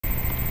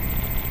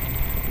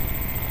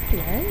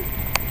Hello.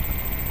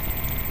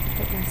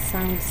 Got my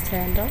sounds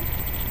turned on.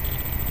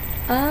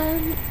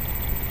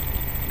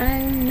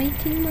 I'm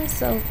making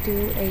myself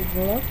do a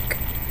vlog.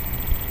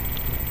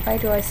 Why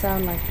do I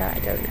sound like that? I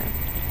don't know.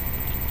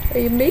 Are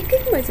you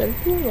making myself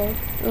do a vlog?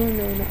 Oh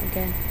no, not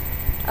again.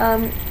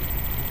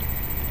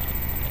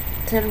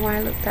 Don't know why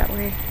I look that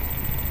way.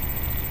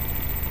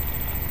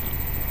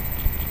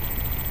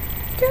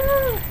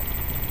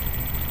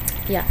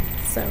 Yeah,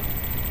 so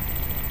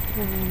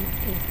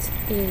it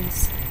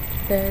is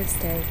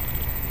Thursday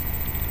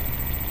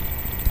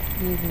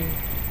evening.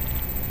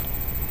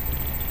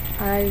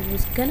 I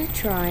was gonna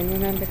try and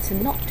remember to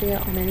not do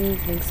it on an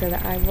evening so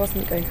that I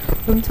wasn't going,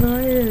 I'm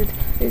tired,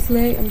 it's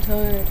late, I'm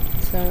tired.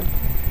 So,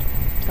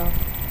 tough.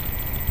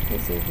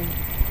 It's evening.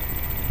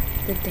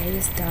 The day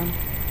is done.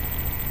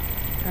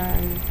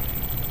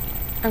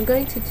 I'm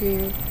going to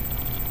do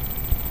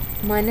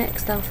my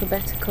next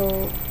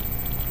alphabetical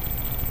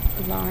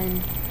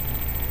line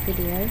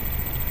video,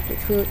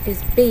 which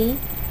is B,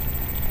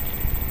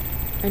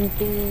 and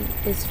B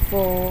is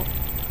for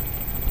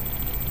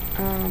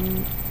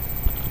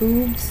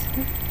boobs,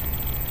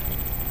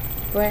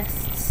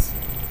 breasts,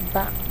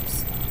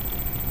 baps,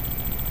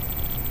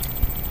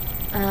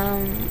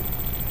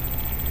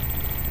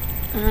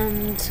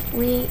 and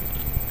we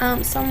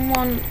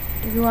someone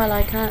who I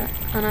like, and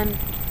I'm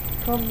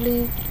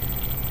probably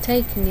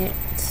taking it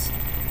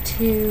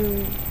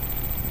to,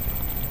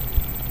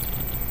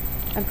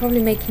 I'm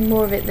probably making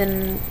more of it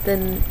than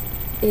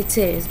it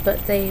is,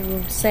 but they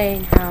were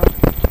saying how,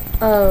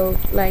 oh,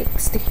 like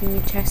sticking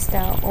your chest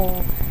out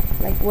or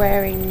like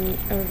wearing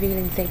a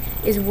revealing thing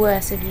is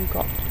worse if you've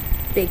got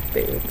big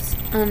boobs,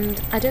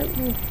 and I don't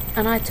think,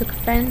 and I took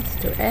offence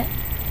to it.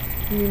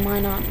 I mean,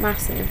 mine aren't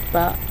massive,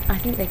 but I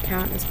think they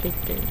count as big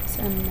boobs,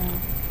 and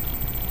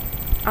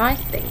I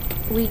think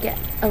we get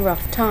a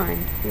rough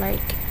time,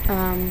 like,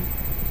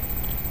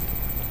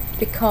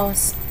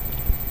 because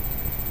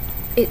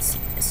it's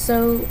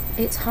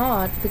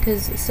hard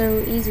because it's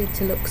so easy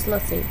to look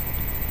slutty,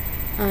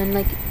 and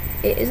like,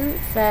 it isn't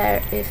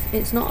fair if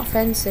it's not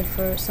offensive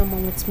for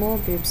someone with small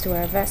boobs to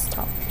wear a vest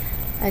top,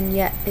 and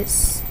yet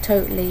it's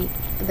totally,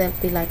 they'll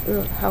be like,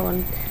 ugh, how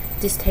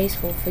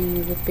distasteful for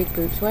you with big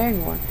boobs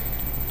wearing one.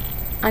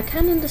 I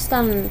can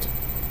understand,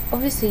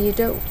 obviously you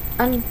don't,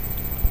 and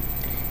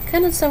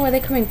can understand where they're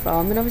coming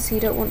from, and obviously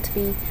you don't want to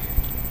be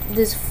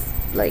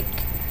like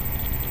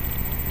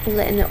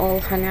letting it all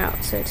hang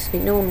out, so to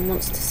speak. No one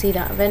wants to see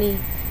that of any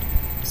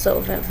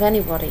sort of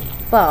anybody,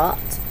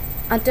 but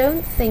I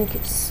don't think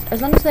it's,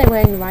 as long as they're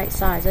wearing the right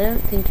size, I don't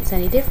think it's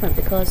any different,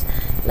 because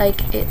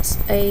like, it's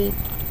a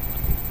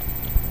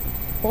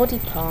body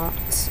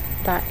part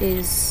that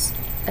is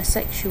a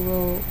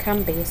sexual,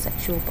 can be a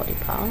sexual body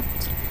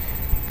part,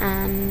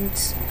 and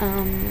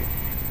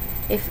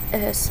if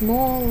a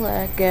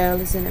small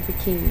girl is in a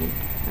bikini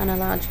and a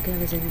large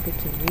girl is in a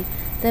bikini,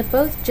 they're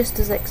both just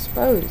as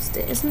exposed.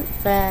 It isn't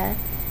fair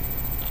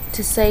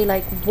to say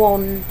like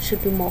one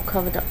should be more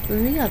covered up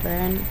than the other,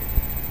 and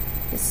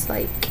it's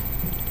like,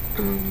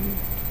 I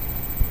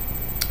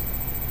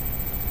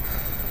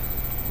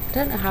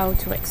don't know how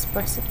to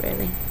express it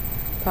really,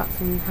 apart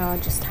from how I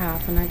just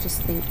have, and I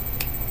just think,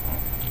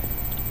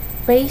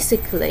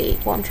 basically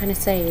what I'm trying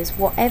to say is,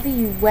 whatever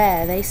you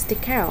wear, they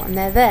stick out and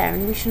they're there,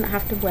 and we shouldn't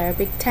have to wear a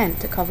big tent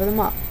to cover them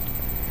up.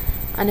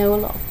 I know a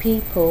lot of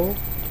people,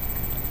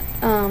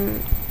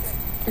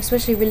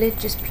 especially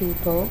religious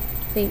people,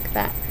 think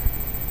that,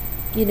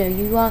 you know,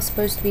 you are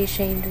supposed to be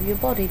ashamed of your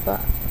body,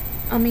 but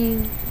I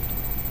mean,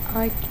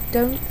 I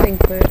don't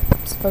think we're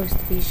supposed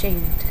to be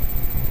ashamed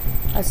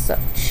as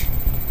such.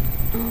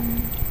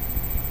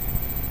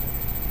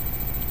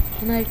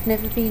 And I've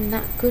never been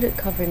that good at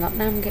covering up.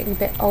 Now I'm getting a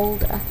bit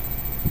older,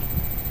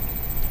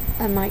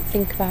 I might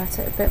think about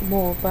it a bit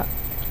more, but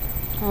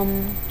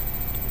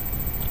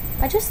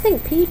I just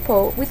think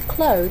people with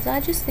clothes,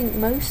 I just think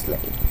mostly,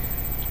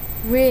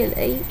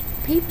 really,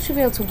 people should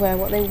be able to wear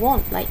what they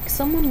want. Like,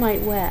 someone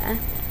might wear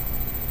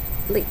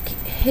like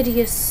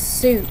hideous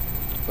suit,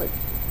 like,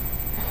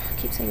 I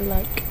keep saying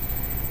like,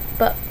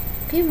 but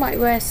people might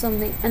wear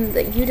something and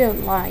that you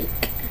don't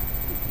like,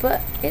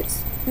 but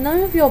it's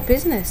none of your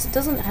business. It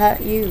doesn't hurt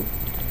you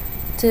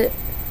to,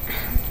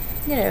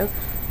 you know,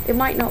 it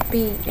might not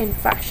be in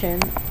fashion,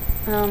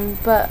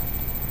 but,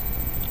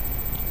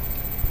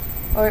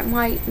 or it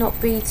might not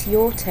be to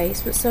your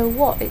taste, but so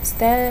what? It's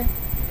their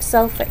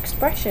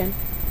self-expression,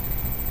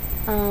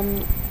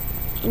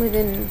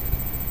 within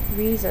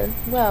reason.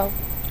 Well,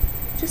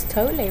 just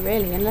totally,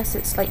 really, unless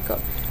it's like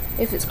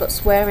if it's got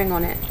swearing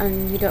on it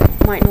and you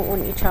might not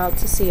want your child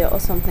to see it or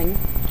something,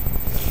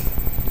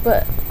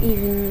 but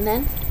even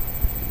then,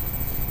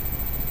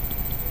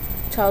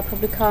 child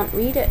probably can't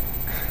read it.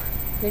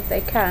 And if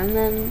they can,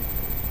 then,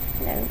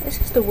 you know, it's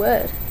just a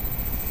word.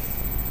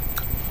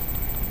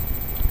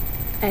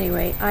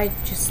 Anyway, I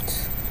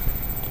just,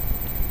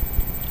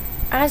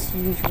 as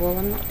usual,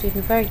 I'm not doing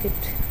a very good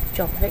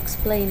job of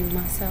explaining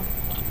myself.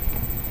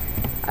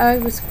 I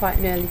was quite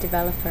an early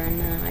developer,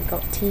 and I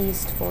got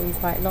teased for them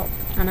quite a lot,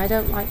 and I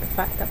don't like the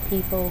fact that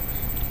people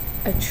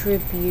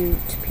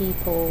attribute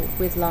people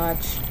with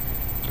large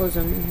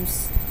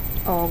bosoms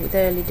or with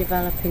early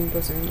developing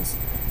bosoms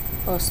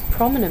or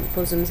prominent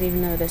bosoms,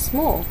 even though they're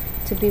small,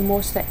 to be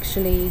more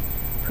sexually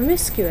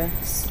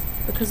promiscuous,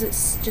 because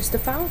it's just a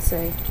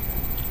fallacy.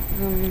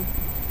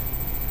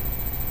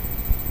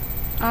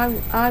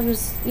 I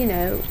was,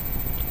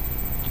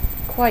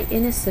 quite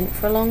innocent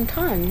for a long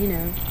time,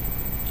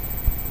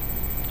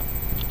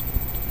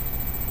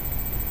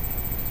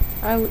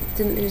 I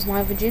didn't lose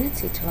my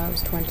virginity till I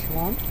was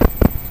 21.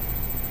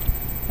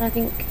 And I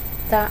think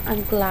that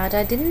I'm glad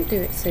I didn't do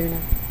it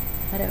sooner.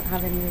 I don't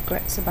have any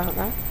regrets about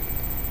that.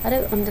 I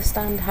don't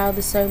understand how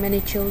there's so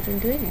many children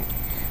doing it.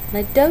 And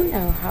I don't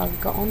know how I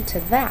got onto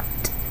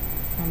that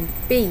from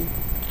B.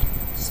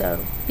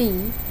 So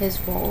B is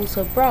for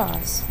also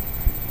bras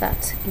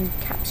that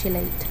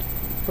encapsulate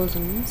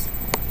bosoms.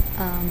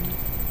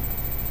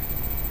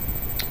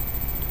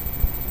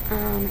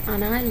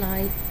 And I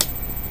like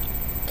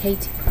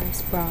Katie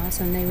Price bras,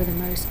 and they were the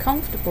most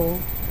comfortable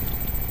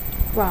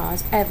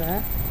bras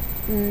ever.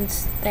 And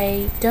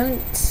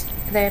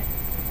they're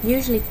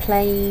usually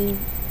plain,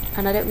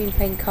 and I don't mean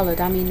plain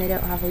coloured, I mean they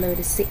don't have a load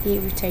of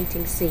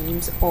irritating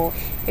seams or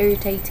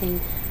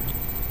irritating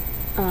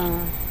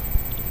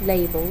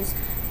labels,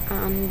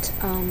 and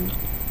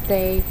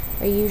they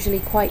are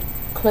usually quite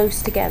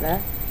close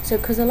together. So,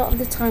 because a lot of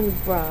the time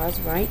with bras,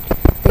 right,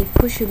 they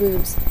push your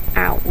boobs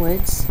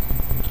outwards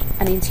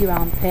and into your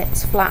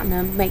armpits, flatten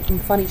them, make them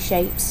funny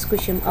shapes,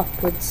 squish them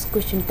upwards,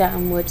 squish them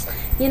downwards.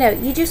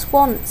 You just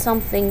want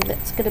something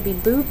that's going to be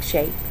boob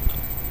shape,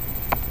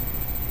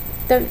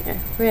 don't you,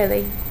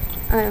 really?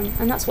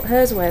 And that's what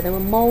hers were. They were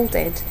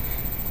moulded,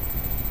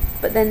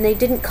 but then they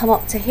didn't come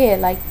up to here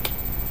like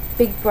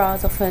big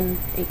bras often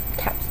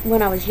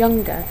when I was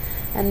younger,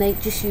 and they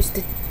just used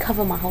to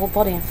cover my whole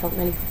body. I felt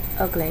really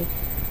ugly,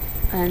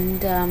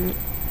 and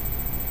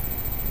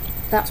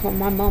that's what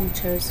my mum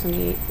chose for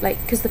me,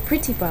 because the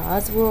pretty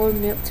bras were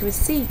only up to a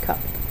C cup.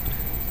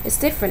 It's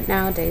different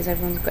nowadays,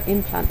 everyone's got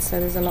implants, so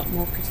there's a lot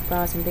more pretty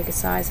bras in bigger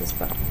sizes,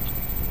 but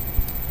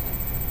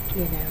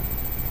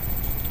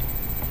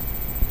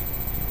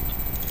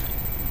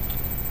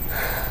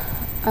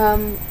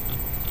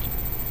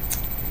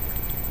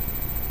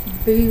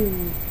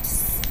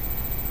boobs.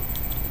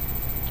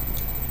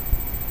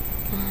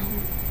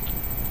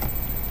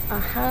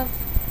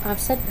 I've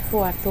said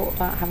before, I've thought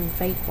about having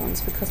fake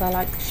ones because I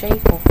like the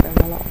shape of them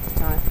a lot of the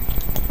time,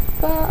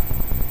 but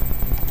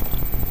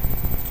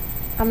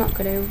I'm not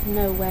going to,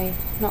 no way,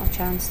 not a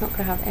chance, not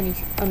going to have any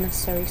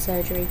unnecessary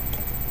surgery,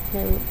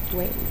 no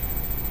way.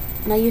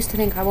 And I used to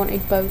think I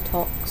wanted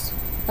Botox,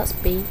 that's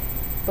B,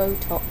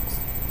 Botox,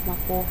 my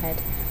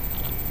forehead,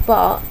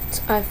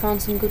 but I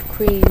found some good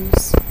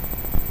creams,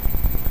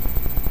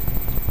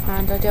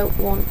 and I don't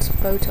want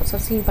Botox.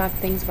 I've seen bad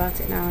things about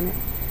it now, and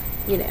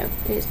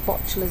it's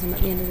botulism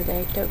at the end of the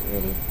day. Don't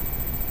really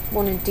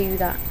want to do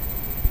that.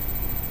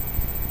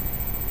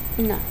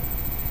 No.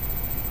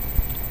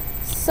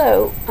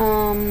 So,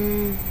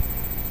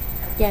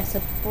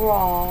 so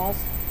bras,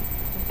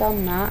 I've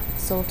done that,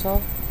 sort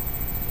of.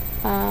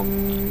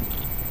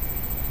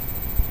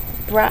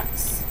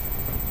 Bratz,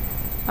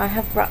 I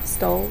have bratz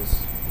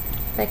dolls.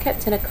 They're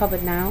kept in a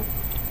cupboard now.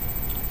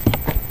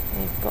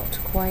 They've got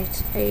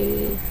quite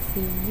a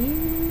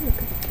few. Look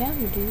at the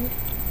camera, dude.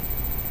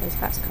 His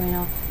hat's coming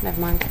off.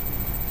 Never mind.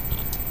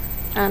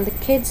 And the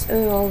kids,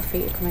 all the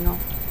feet are coming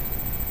off.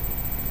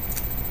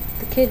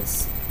 The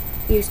kids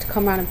used to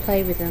come around and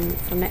play with them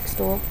from next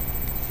door.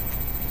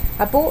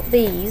 I bought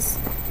these.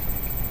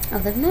 Oh,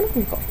 none of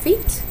them got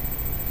feet.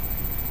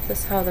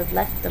 That's how they've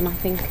left them, I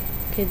think.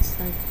 Kids,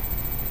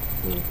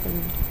 leave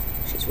them.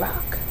 She's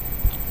rock.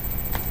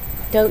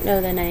 Don't know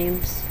their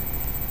names.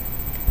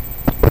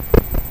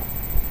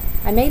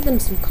 I made them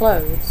some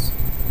clothes.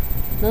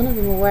 None of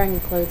them were wearing the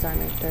clothes I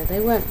made though. They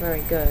weren't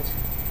very good.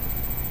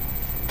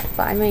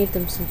 But I made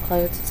them some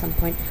clothes at some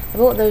point. I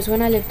bought those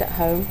when I lived at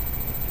home.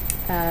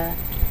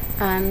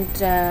 And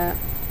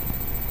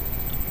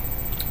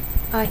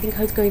I think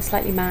I was going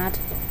slightly mad.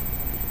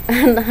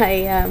 And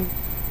I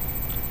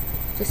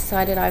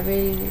decided I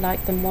really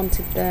liked them,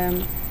 wanted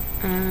them.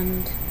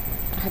 And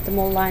I had them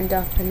all lined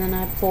up. And then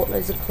I bought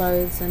loads of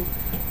clothes. And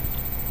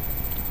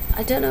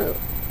I don't know.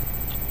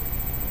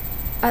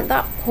 At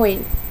that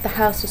point, the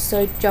house was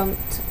so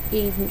junked,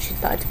 even she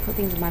started to put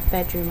things in my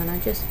bedroom, and I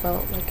just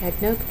felt like I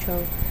had no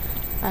control,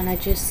 and I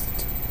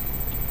just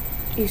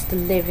used to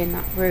live in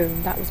that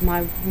room. That was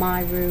my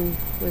room,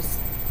 was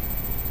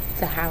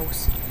the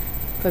house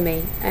for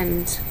me,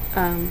 and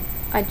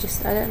I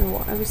don't know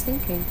what I was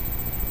thinking.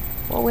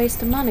 What a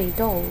waste of money,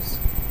 dolls.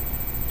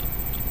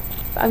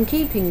 But I'm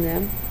keeping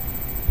them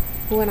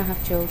for when I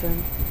have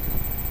children.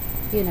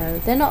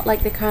 They're not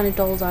like the kind of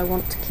dolls I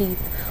want to keep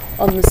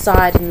on the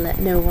side and let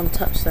no one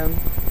touch them.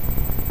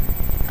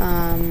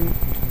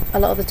 A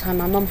lot of the time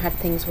my mum had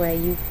things where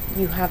you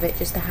have it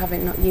just to have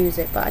it, not use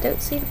it, but I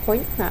don't see the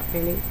point in that,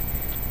 really.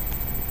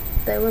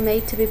 They were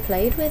made to be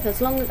played with. As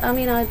long as,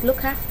 I'd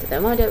look after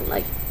them. I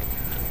don't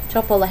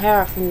chop all the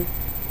hair off and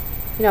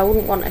You know, I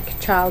wouldn't want a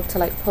child to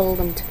like pull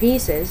them to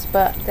pieces,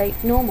 but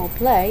normal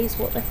play is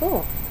what they're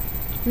for.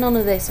 None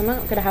of this. I'm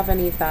not going to have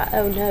any of that.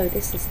 Oh no,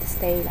 this is to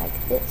stay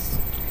like this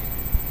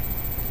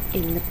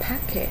in the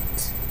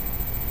packet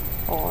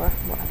or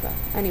whatever.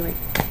 Anyway,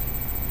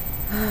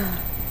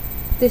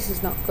 this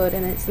is not good,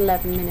 and it's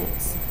 11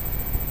 minutes.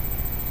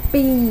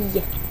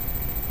 B.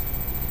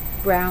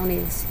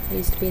 Brownies. I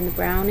used to be in the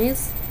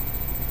brownies.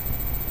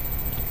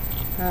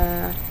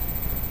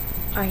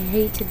 I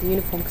hated the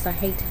uniform because I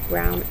hated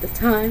brown at the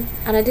time,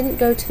 and I didn't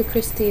go to the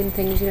Christian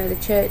things, you know, the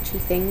churchy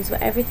things,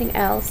 but everything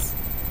else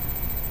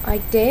I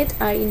did.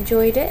 I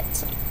enjoyed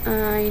it.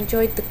 I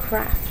enjoyed the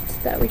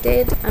craft that we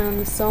did, and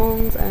the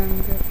songs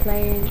and the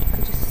playing,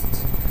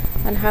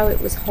 and how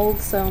it was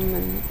wholesome.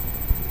 And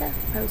yeah,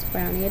 I was a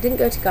brownie. I didn't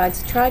go to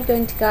guides. I tried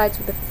going to guides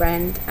with a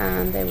friend,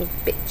 and they were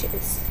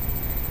bitches,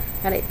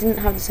 and it didn't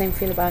have the same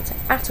feel about it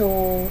at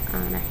all,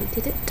 and I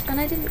hated it, and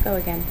I didn't go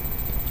again.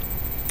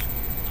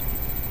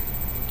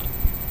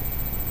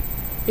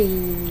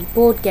 The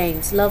board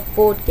games. Love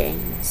board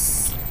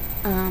games.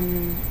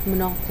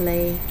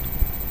 Monopoly,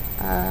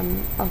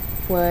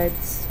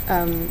 Upwards,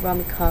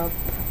 Rummy Cub,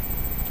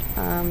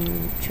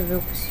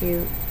 Trivial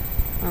Pursuit,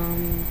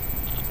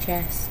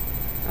 chess,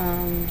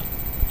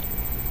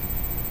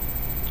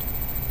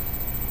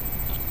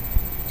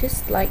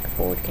 just like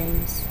board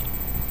games.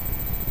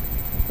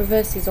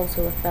 Reverse is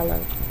also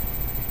Othello.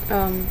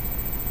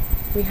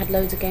 We had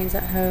loads of games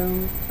at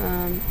home,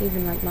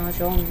 even like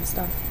Mahjong and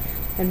stuff.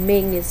 And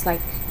Ming is like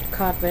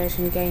card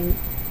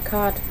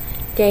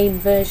game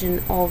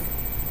version of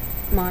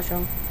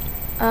Mahjong.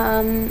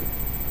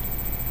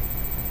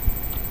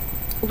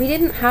 We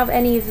didn't have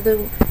any of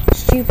the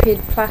stupid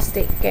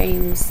plastic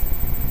games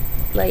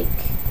like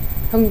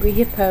Hungry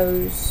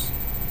Hippos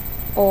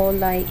or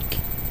like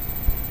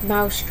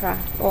Mousetrap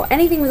or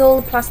anything with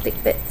all the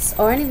plastic bits,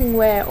 or anything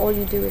where all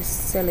you do is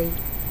silly.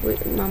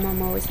 My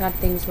mum always had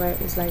things where it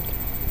was like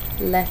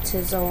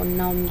letters or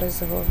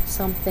numbers or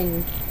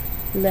something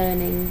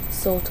learning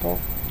sort of,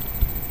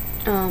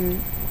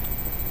 and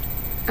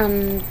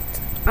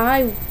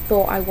I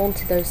thought I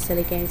wanted those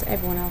silly games that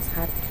everyone else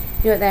had,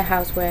 you know, at their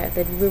house, where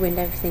they'd ruined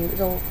everything. It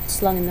was all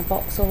slung in the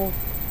box, all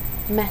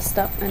messed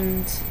up,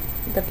 and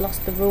they'd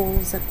lost the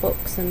rules of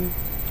books. And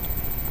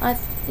I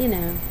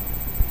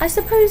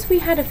suppose we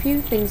had a few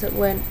things that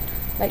weren't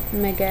like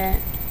mega.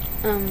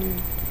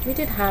 We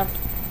did have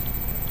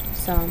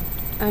some.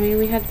 I mean,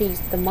 we had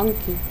the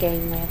monkey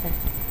game where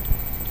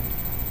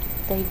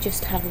they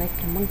just have like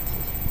a monkey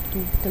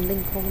and you have to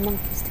link all the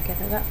monkeys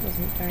together. That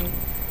wasn't very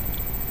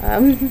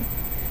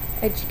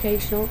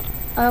educational,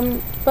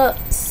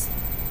 but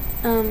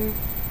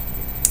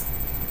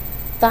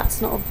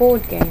that's not a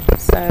board game,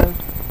 so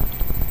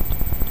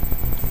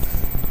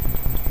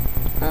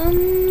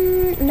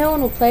no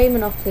one will play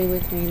Monopoly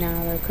with me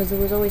now though, because there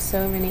was always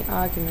so many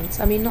arguments.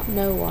 I mean, none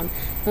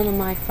of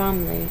my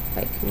family,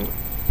 like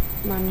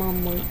my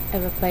mum, won't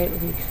ever play it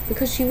with me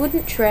because she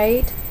wouldn't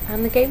trade,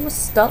 and the game was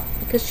stuck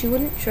because she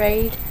wouldn't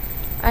trade,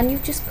 and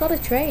you've just got to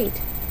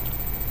trade.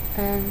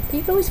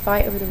 People always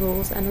fight over the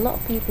rules, and a lot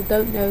of people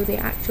don't know the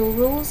actual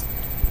rules,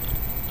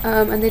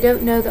 and they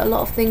don't know that a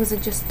lot of things are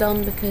just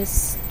done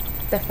because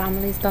their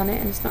family's done it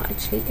and it's not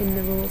actually in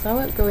the rules. I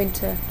won't go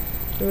into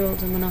the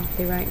rules of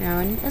Monopoly right now,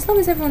 and as long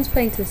as everyone's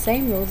playing to the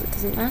same rules, it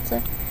doesn't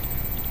matter.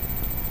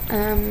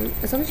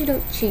 As long as you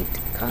don't cheat.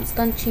 I can't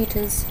stand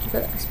cheaters,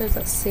 but I suppose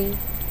that's C.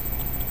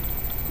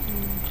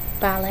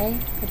 Ballet.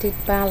 I did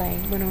ballet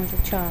when I was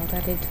a child.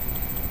 I did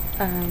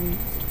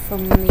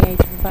from the age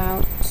of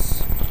about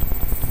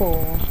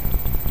 4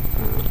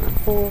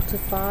 to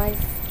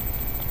 5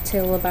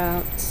 till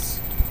about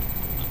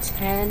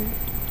 10,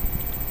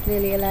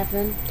 nearly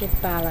 11.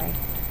 Did ballet,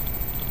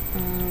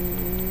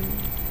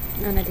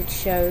 and I did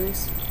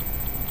shows.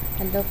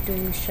 I loved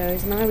doing the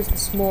shows, and I was the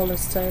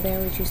smallest, so they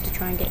always used to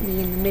try and get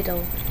me in the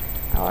middle,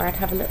 or I'd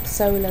have a little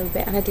solo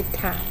bit, and I did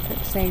tap at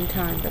the same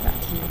time, but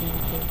that didn't really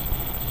do.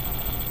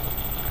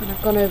 And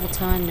I've gone over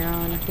time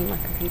now, and I think my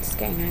computer's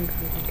getting angry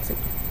with me because the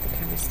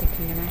camera's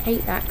sticking, and I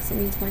hate that because it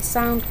means my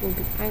sound will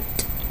be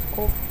out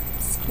of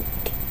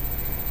sync.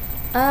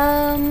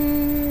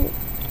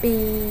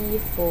 B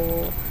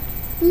for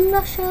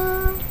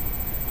blusher.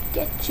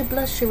 Get your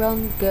blusher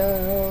on,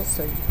 girl,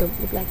 so you don't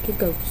look like a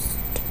ghost.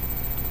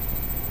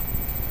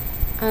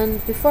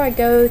 And before I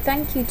go,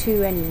 thank you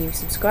to any new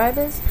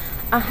subscribers.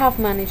 I have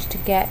managed to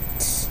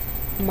get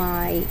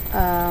my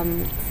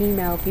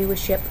female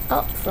viewership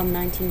up from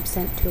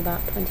 19% to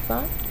about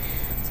 25%,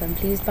 so I'm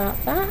pleased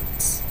about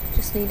that.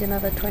 Just need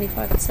another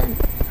 25%.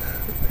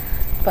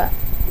 But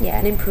yeah,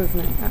 an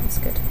improvement. That was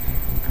good.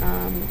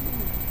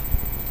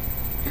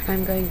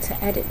 I'm going to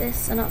edit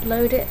this and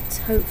upload it,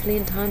 hopefully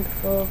in time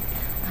before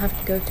I have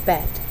to go to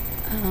bed.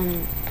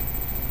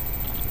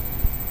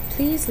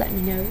 Please let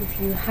me know if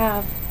you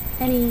have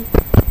any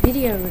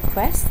video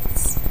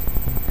requests.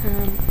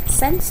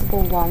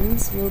 Sensible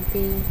ones will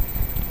be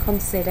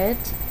considered,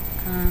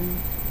 and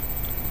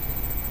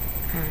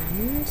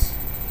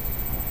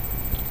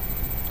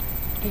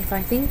if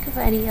I think of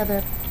any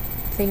other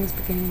things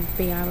beginning with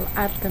B, I will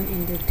add them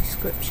in the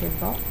description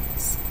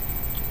box.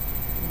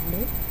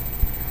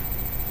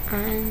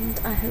 And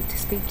I hope to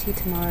speak to you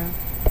tomorrow.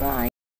 Bye.